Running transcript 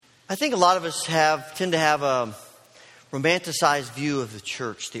I think a lot of us tend to have a romanticized view of the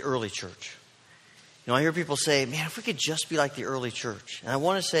church, the early church. You know, I hear people say, man, if we could just be like the early church. And I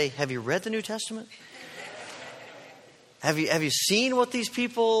want to say, have you read the New Testament? Have you seen what these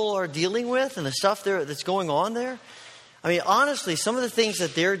people are dealing with and the stuff that's going on there? I mean, honestly, some of the things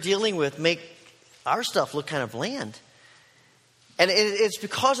that they're dealing with make our stuff look kind of bland. And it's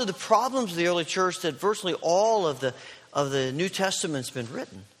because of the problems of the early church that virtually all of the New Testament's been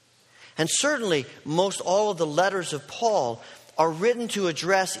written. And certainly, most all of the letters of Paul are written to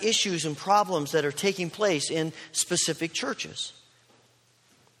address issues and problems that are taking place in specific churches.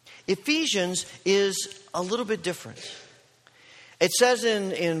 Ephesians is a little bit different. It says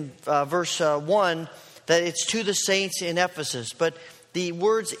in verse 1 that it's to the saints in Ephesus, but the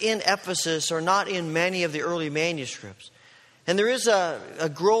words in Ephesus are not in many of the early manuscripts. And there is a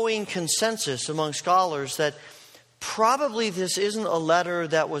growing consensus among scholars that probably this isn't a letter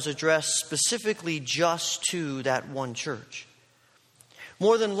that was addressed specifically just to that one church.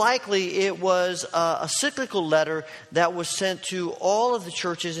 More than likely, it was a cyclical letter that was sent to all of the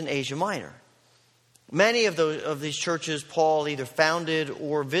churches in Asia Minor. Many of these churches Paul either founded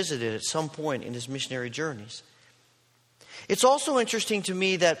or visited at some point in his missionary journeys. It's also interesting to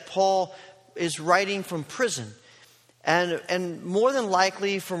me that Paul is writing from prison, and more than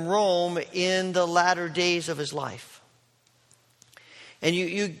likely from Rome in the latter days of his life. And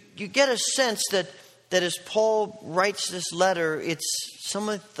you get a sense that as Paul writes this letter, it's some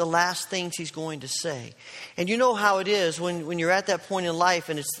of the last things he's going to say. And you know how it is when you're at that point in life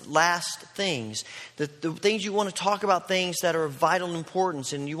and it's last things. The things you want to talk about, things that are of vital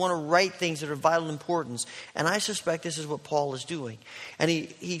importance, and you want to write things that are of vital importance. And I suspect this is what Paul is doing. And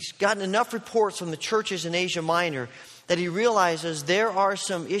he's gotten enough reports from the churches in Asia Minor that he realizes there are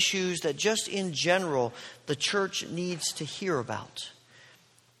some issues that just in general the church needs to hear about.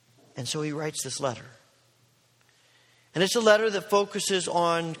 And so he writes this letter. And it's a letter that focuses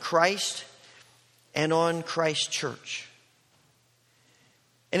on Christ and on Christ's church.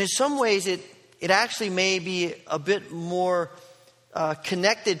 And in some ways, it actually may be a bit more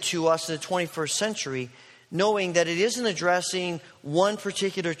connected to us in the 21st century, knowing that it isn't addressing one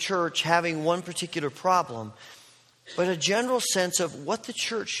particular church having one particular problem, but a general sense of what the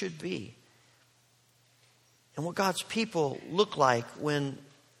church should be and what God's people look like when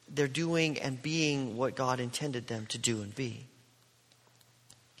they're doing and being what God intended them to do and be.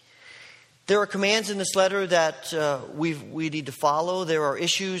 There are commands in this letter that we need to follow. There are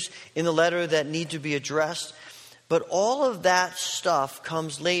issues in the letter that need to be addressed. But all of that stuff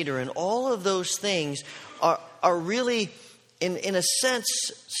comes later. And all of those things are really, in a sense,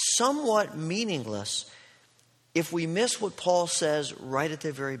 somewhat meaningless if we miss what Paul says right at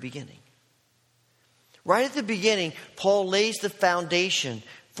the very beginning. Right at the beginning, Paul lays the foundation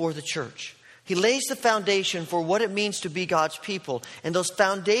for the church. He lays the foundation for what it means to be God's people and those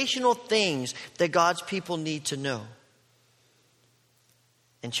foundational things that God's people need to know.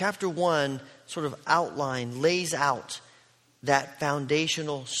 And chapter 1 sort of lays out that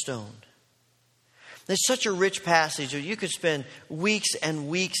foundational stone. It's such a rich passage. You could spend weeks and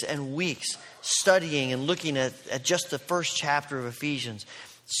weeks and weeks studying and looking at just the first chapter of Ephesians.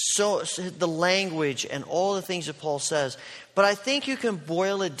 So the language and all the things that Paul says. But I think you can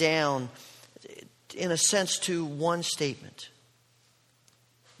boil it down, in a sense, to one statement.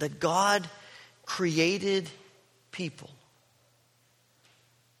 That God created people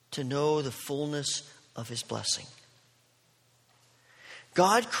to know the fullness of His blessing.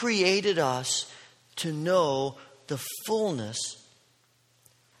 God created us to know the fullness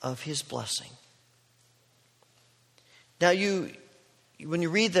of His blessing. Now when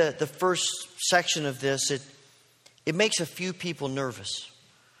you read the first section of this, it makes a few people nervous.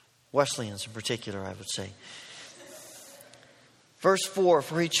 Wesleyans in particular, I would say. Verse 4,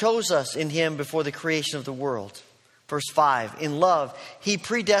 for He chose us in Him before the creation of the world. Verse 5, in love, He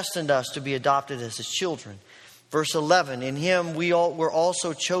predestined us to be adopted as His children. Verse 11, in Him we were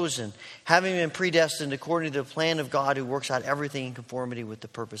also chosen, having been predestined according to the plan of God who works out everything in conformity with the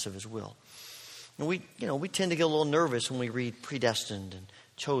purpose of His will. And we tend to get a little nervous when we read predestined and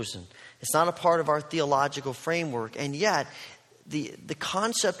chosen. It's not a part of our theological framework, and yet the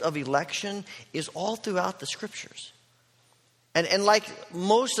concept of election is all throughout the Scriptures. And like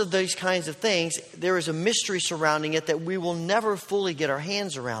most of these kinds of things, there is a mystery surrounding it that we will never fully get our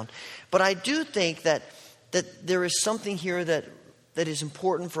hands around. But I do think that there is something here that is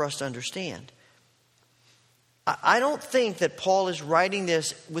important for us to understand. I don't think that Paul is writing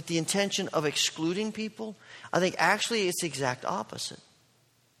this with the intention of excluding people. I think actually it's the exact opposite.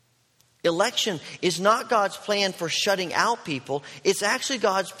 Election is not God's plan for shutting out people. It's actually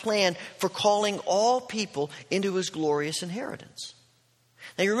God's plan for calling all people into his glorious inheritance.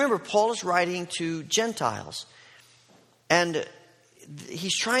 Now you remember, Paul is writing to Gentiles. And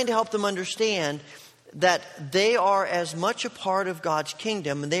he's trying to help them understand that they are as much a part of God's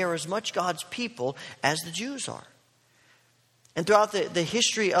kingdom and they are as much God's people as the Jews are. And throughout the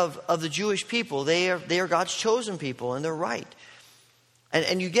history of the Jewish people, they are God's chosen people, and they're right.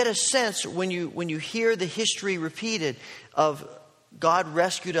 And you get a sense when you hear the history repeated of God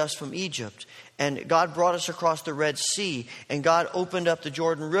rescued us from Egypt, and God brought us across the Red Sea, and God opened up the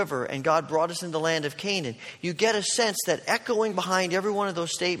Jordan River, and God brought us into the land of Canaan. You get a sense that echoing behind every one of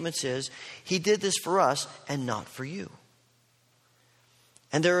those statements is, he did this for us and not for you.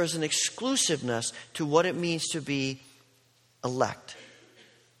 And there is an exclusiveness to what it means to be elect,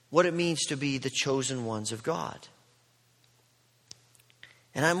 what it means to be the chosen ones of God.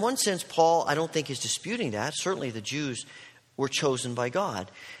 And in one sense, Paul, I don't think, is disputing that. Certainly the Jews were chosen by God.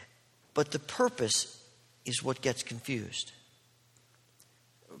 But the purpose is what gets confused.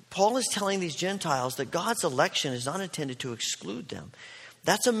 Paul is telling these Gentiles that God's election is not intended to exclude them.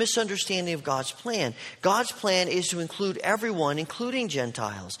 That's a misunderstanding of God's plan. God's plan is to include everyone, including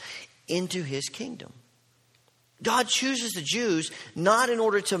Gentiles, into his kingdom. God chooses the Jews not in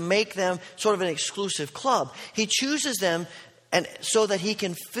order to make them sort of an exclusive club. He chooses them and so that he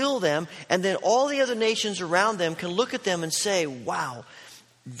can fill them, and then all the other nations around them can look at them and say, wow,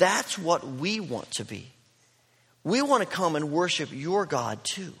 that's what we want to be. We want to come and worship your God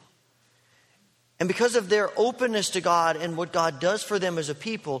too. And because of their openness to God and what God does for them as a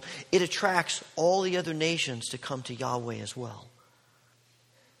people, it attracts all the other nations to come to Yahweh as well.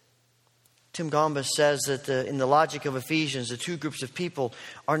 Tim Gombas says that in the logic of Ephesians, the two groups of people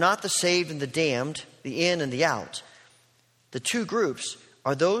are not the saved and the damned, the in and the out. The two groups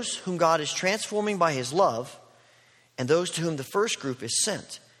are those whom God is transforming by his love, and those to whom the first group is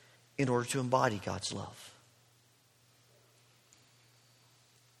sent in order to embody God's love.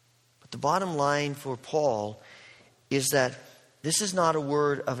 But the bottom line for Paul is that this is not a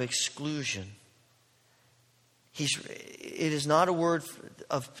word of exclusion. It is not a word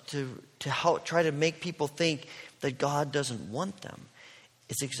to help try to make people think that God doesn't want them.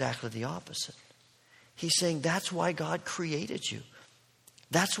 It's exactly the opposite. He's saying that's why God created you.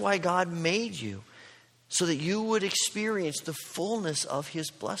 That's why God made you, so that you would experience the fullness of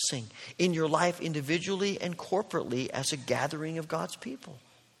his blessing in your life individually and corporately as a gathering of God's people.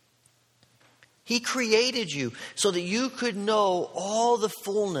 He created you so that you could know all the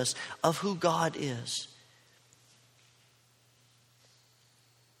fullness of who God is.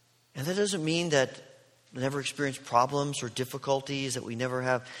 And that doesn't mean that we never experience problems or difficulties, that we never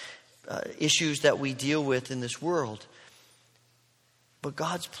have issues that we deal with in this world. But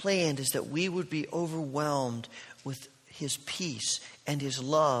God's plan is that we would be overwhelmed with his peace and his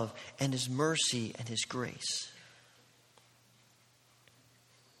love and his mercy and his grace.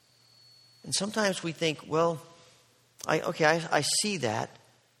 And sometimes we think, well, I see that.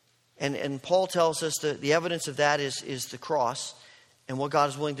 And Paul tells us that the evidence of that is the cross and what God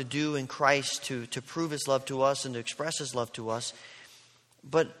is willing to do in Christ to prove his love to us and to express his love to us.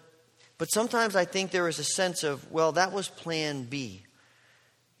 But sometimes I think there is a sense of, well, that was plan B.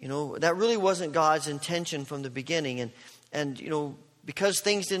 You know, that really wasn't God's intention from the beginning. And you know, because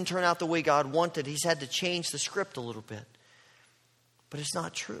things didn't turn out the way God wanted, he's had to change the script a little bit. But it's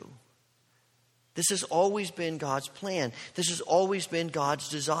not true. This has always been God's plan. This has always been God's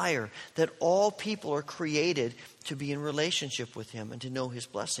desire, that all people are created to be in relationship with him and to know his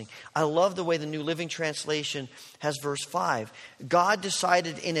blessing. I love the way the New Living Translation has verse 5. God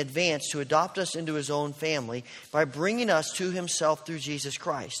decided in advance to adopt us into his own family by bringing us to himself through Jesus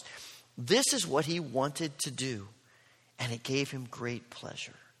Christ. This is what he wanted to do, and it gave him great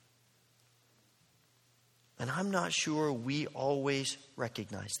pleasure. And I'm not sure we always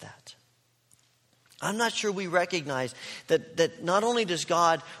recognize that. I'm not sure we recognize that not only does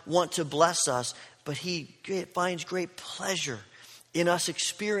God want to bless us, but he finds great pleasure in us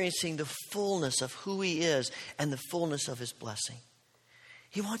experiencing the fullness of who he is and the fullness of his blessing.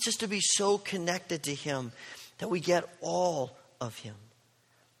 He wants us to be so connected to him that we get all of him.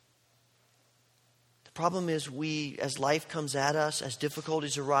 The problem is as life comes at us, as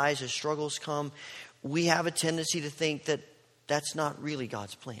difficulties arise, as struggles come, we have a tendency to think that that's not really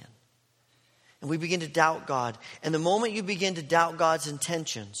God's plan. And we begin to doubt God. And the moment you begin to doubt God's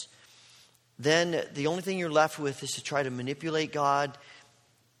intentions, then the only thing you're left with is to try to manipulate God,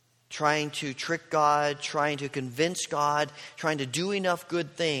 trying to trick God, trying to convince God, trying to do enough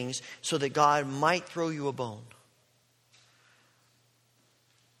good things so that God might throw you a bone.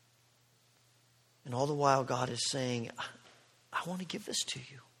 And all the while God is saying, I want to give this to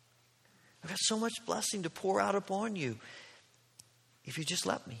you. I've got so much blessing to pour out upon you if you just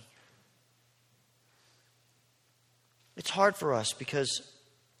let me. It's hard for us because,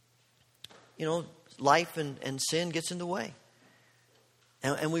 life and sin gets in the way.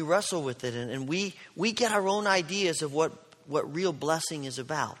 And we wrestle with it. And we get our own ideas of what real blessing is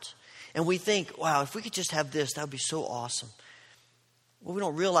about. And we think, wow, if we could just have this, that would be so awesome. What we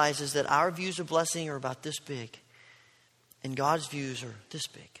don't realize is that our views of blessing are about this big. And God's views are this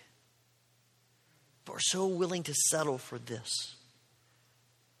big. But we're so willing to settle for this.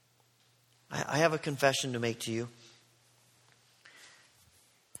 I have a confession to make to you.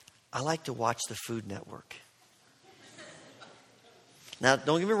 I like to watch the Food Network. Now,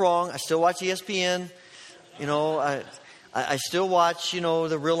 don't get me wrong. I still watch ESPN. I still watch,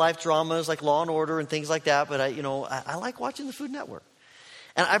 the real life dramas like Law and Order and things like that. But I like watching the Food Network.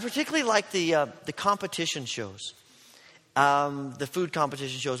 And I particularly like the competition shows, the food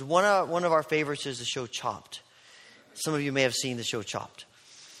competition shows. One of our favorites is the show Chopped. Some of you may have seen the show Chopped.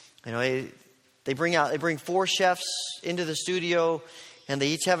 They bring 4 chefs into the studio, and they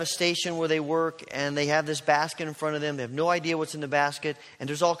each have a station where they work, and they have this basket in front of them. They have no idea what's in the basket, and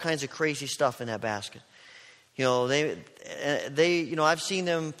there's all kinds of crazy stuff in that basket. I've seen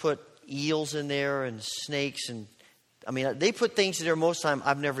them put eels in there and snakes, and they put things in there most of the time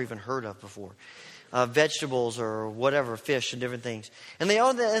I've never even heard of before. Vegetables or whatever, fish and different things. And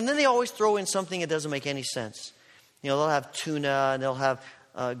then they always throw in something that doesn't make any sense. They'll have tuna, and they'll have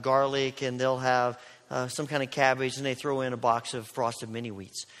garlic, and they'll have some kind of cabbage, and they throw in a box of frosted mini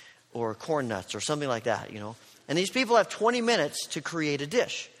wheats or corn nuts or something like that, And these people have 20 minutes to create a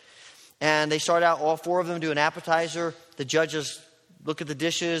dish. And they start out, all 4 of them do an appetizer. The judges look at the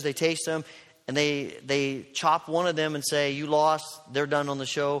dishes, they taste them, and they chop one of them and say, you lost, they're done on the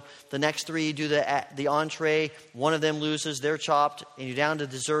show. The next 3 do the entree, one of them loses, they're chopped, and you're down to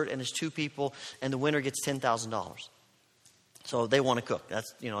dessert, and it's 2 people, and the winner gets $10,000. So they want to cook.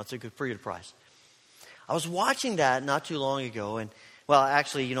 That's, it's a pretty good prize. I was watching that not too long ago, and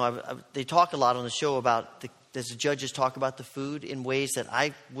they talk a lot on the show about as the judges talk about the food in ways that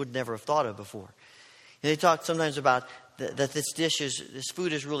I would never have thought of before. And they talk sometimes about that this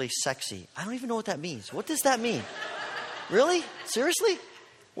food is really sexy. I don't even know what that means. What does that mean? Really? Seriously?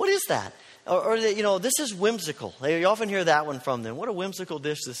 What is that? Or this is whimsical. You often hear that one from them. What a whimsical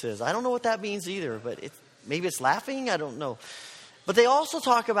dish this is. I don't know what that means either, but maybe it's laughing. I don't know. But they also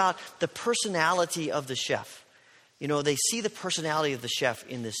talk about the personality of the chef. They see the personality of the chef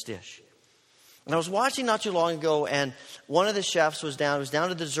in this dish. And I was watching not too long ago, and one of the chefs was down to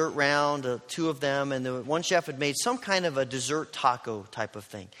the dessert round, 2 of them, and the one chef had made some kind of a dessert taco type of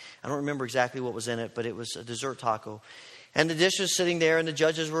thing. I don't remember exactly what was in it, but it was a dessert taco. And the dish was sitting there, and the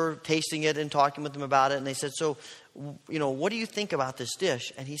judges were tasting it and talking with them about it, and they said, so, what do you think about this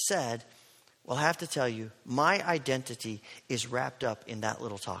dish? And he said, well, I have to tell you, my identity is wrapped up in that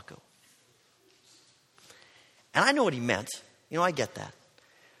little taco. And I know what he meant. I get that.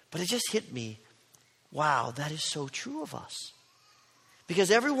 But it just hit me. Wow, that is so true of us.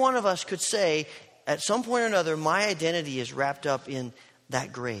 Because every one of us could say, at some point or another, my identity is wrapped up in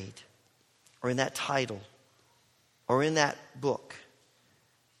that grade, or in that title, or in that book,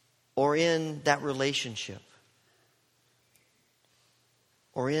 or in that relationship,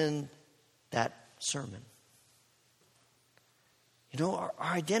 or in that sermon. Our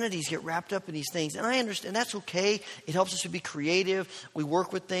identities get wrapped up in these things. And I understand that's okay. It helps us to be creative. We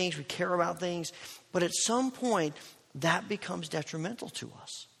work with things. We care about things. But at some point, that becomes detrimental to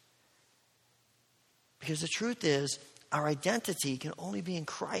us. Because the truth is, our identity can only be in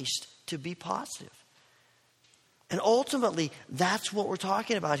Christ to be positive. And ultimately, that's what we're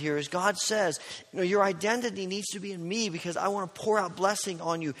talking about here. Is God says, your identity needs to be in me because I want to pour out blessing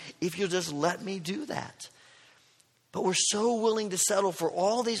on you if you'll just let me do that. But we're so willing to settle for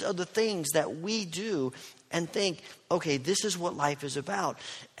all these other things that we do and think, okay, this is what life is about.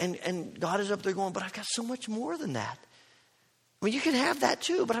 And God is up there going, but I've got so much more than that. You can have that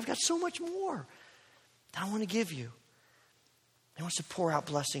too, but I've got so much more that I want to give you. He wants to pour out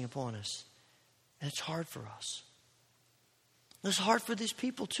blessing upon us. And it's hard for us. It's hard for these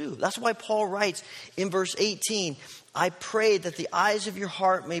people too. That's why Paul writes in verse 18, I pray that the eyes of your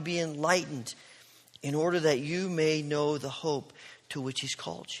heart may be enlightened in order that you may know the hope to which he's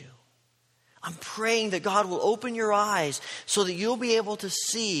called you. I'm praying that God will open your eyes so that you'll be able to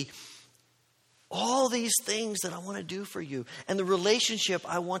see all these things that I want to do for you, and the relationship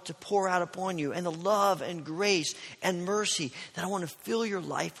I want to pour out upon you, and the love and grace and mercy that I want to fill your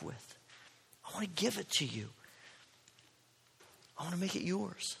life with. I want to give it to you. I want to make it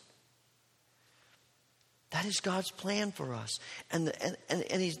yours. That is God's plan for us. And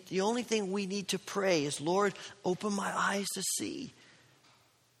the only thing we need to pray is, Lord, open my eyes to see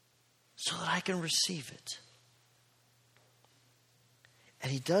so that I can receive it.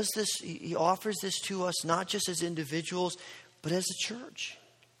 And he does this, he offers this to us not just as individuals, but as a church.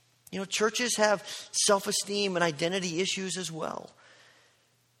 You know, churches have self-esteem and identity issues as well.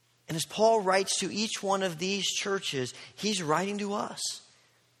 And as Paul writes to each one of these churches, he's writing to us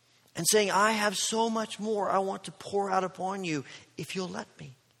and saying, I have so much more I want to pour out upon you if you'll let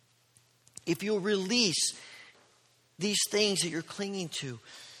me. If you'll release these things that you're clinging to.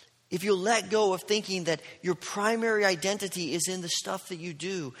 If you'll let go of thinking that your primary identity is in the stuff that you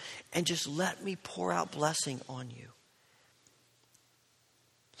do, and just let me pour out blessing on you.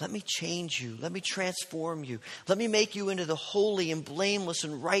 Let me change you. Let me transform you. Let me make you into the holy and blameless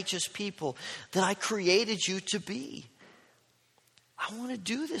and righteous people that I created you to be. I want to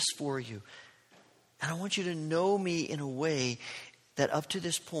do this for you. And I want you to know me in a way that up to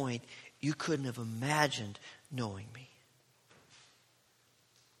this point, you couldn't have imagined knowing me.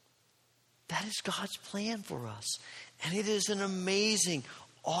 That is God's plan for us. And it is an amazing,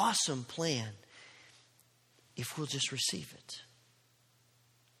 awesome plan if we'll just receive it.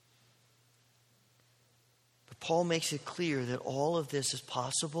 But Paul makes it clear that all of this is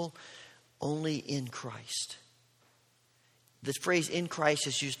possible only in Christ. This phrase "in Christ"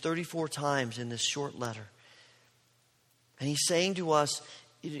 is used 34 times in this short letter. And he's saying to us,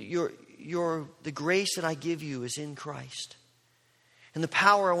 the grace that I give you is in Christ. And the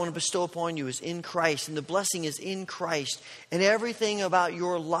power I want to bestow upon you is in Christ. And the blessing is in Christ. And everything about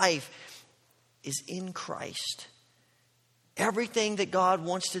your life is in Christ. Everything that God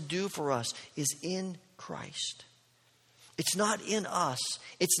wants to do for us is in Christ. It's not in us.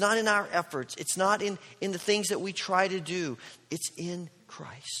 It's not in our efforts. It's not in the things that we try to do. It's in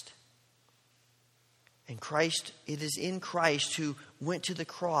Christ. And Christ, it is in Christ who went to the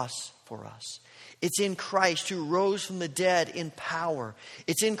cross for us. It's in Christ who rose from the dead in power.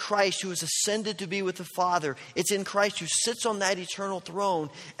 It's in Christ who has ascended to be with the Father. It's in Christ who sits on that eternal throne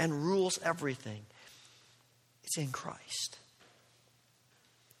and rules everything. It's in Christ.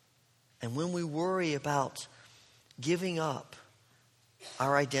 And when we worry about giving up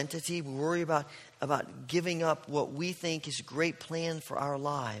our identity, we worry about giving up what we think is a great plan for our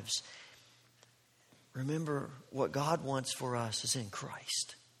lives, remember what God wants for us is in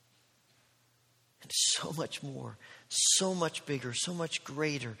Christ. And so much more, so much bigger, so much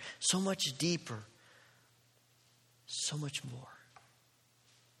greater, so much deeper, so much more.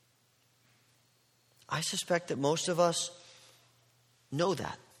 I suspect that most of us know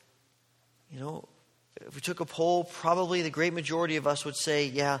that. You know, if we took a poll, probably the great majority of us would say,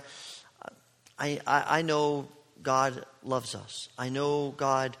 yeah, I know God loves us. I know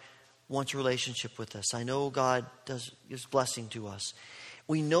God wants a relationship with us. I know God gives blessing to us.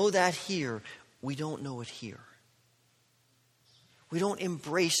 We know that here. We don't know it here. We don't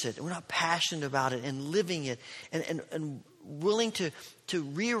embrace it. We're not passionate about it and living it and willing to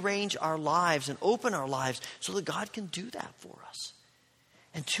rearrange our lives and open our lives so that God can do that for us.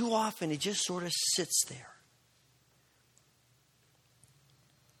 And too often it just sort of sits there.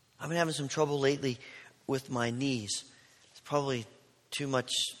 I've been having some trouble lately with my knees. It's probably too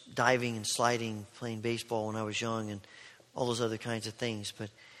much diving and sliding, playing baseball when I was young and all those other kinds of things. But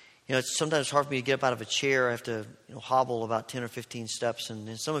you know, it's sometimes hard for me to get up out of a chair. I have to hobble about 10 or 15 steps.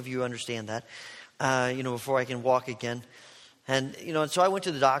 And some of you understand that, before I can walk again. And so I went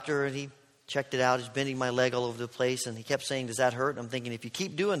to the doctor and he checked it out. He's bending my leg all over the place. And he kept saying, does that hurt? And I'm thinking, if you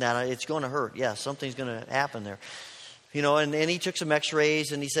keep doing that, it's going to hurt. Yeah, something's going to happen there. And he took some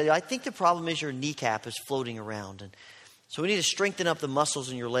x-rays and he said, I think the problem is your kneecap is floating around. And so we need to strengthen up the muscles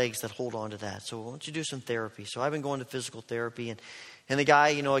in your legs that hold on to that. So why don't you do some therapy? So I've been going to physical therapy. And the guy,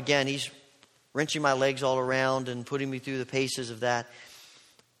 again, he's wrenching my legs all around and putting me through the paces of that.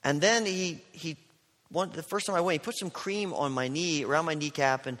 And then the first time I went, he put some cream on my knee, around my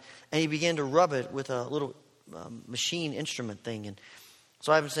kneecap, and he began to rub it with a little machine instrument thing. And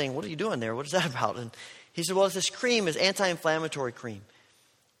so I've been saying, what are you doing there? What is that about? And he said, well, this cream is anti-inflammatory cream.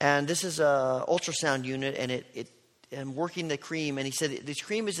 And this is an ultrasound unit, and I'm working the cream. And he said, this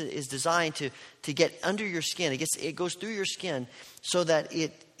cream is designed to get under your skin. It goes through your skin so that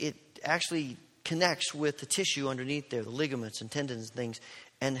it actually connects with the tissue underneath there, the ligaments and tendons and things,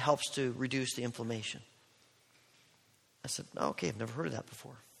 and helps to reduce the inflammation. I said, okay, I've never heard of that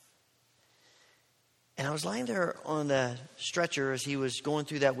before. And I was lying there on the stretcher as he was going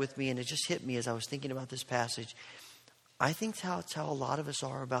through that with me, and it just hit me as I was thinking about this passage. I think that's how a lot of us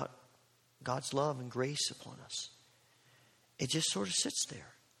are about God's love and grace upon us. It just sort of sits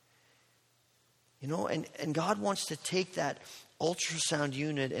there. And God wants to take that ultrasound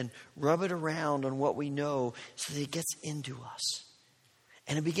unit and rub it around on what we know so that it gets into us.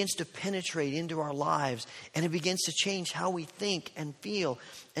 And it begins to penetrate into our lives. And it begins to change how we think and feel.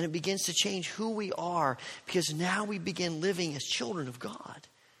 And it begins to change who we are. Because now we begin living as children of God.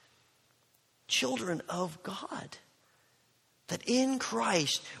 Children of God. That in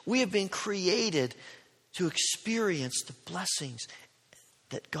Christ we have been created to experience the blessings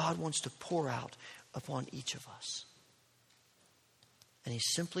that God wants to pour out upon each of us. And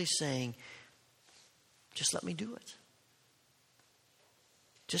He's simply saying, just let me do it.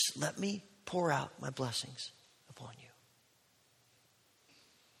 Just let me pour out my blessings upon you.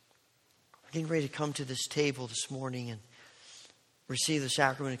 We're getting ready to come to this table this morning and receive the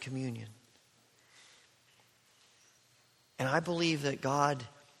sacrament of communion. And I believe that God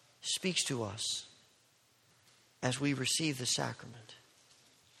speaks to us as we receive the sacrament.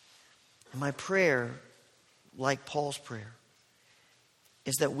 And my prayer, like Paul's prayer,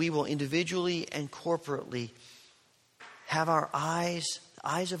 is that we will individually and corporately have our eyes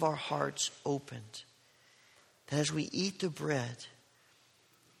of our hearts opened. That as we eat the bread,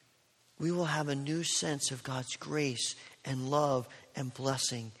 we will have a new sense of God's grace and love and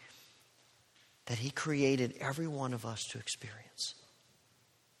blessing that He created every one of us to experience.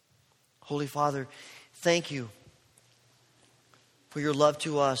 Holy Father, thank you for your love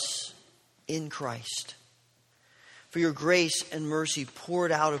to us in Christ, for your grace and mercy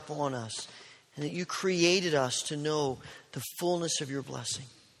poured out upon us, and that you created us to know the fullness of your blessing.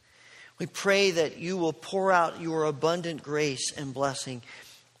 We pray that you will pour out your abundant grace and blessing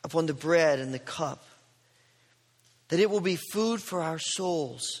upon the bread and the cup, that it will be food for our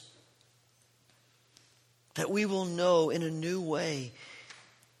souls, that we will know in a new way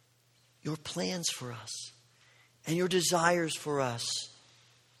your plans for us and your desires for us,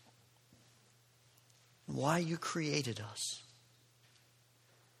 and why you created us.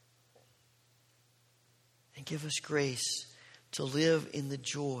 And give us grace to live in the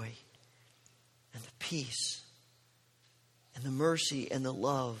joy and the peace and the mercy and the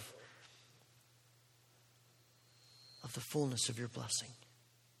love of the fullness of your blessing.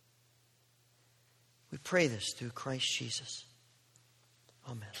 We pray this through Christ Jesus.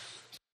 Amen.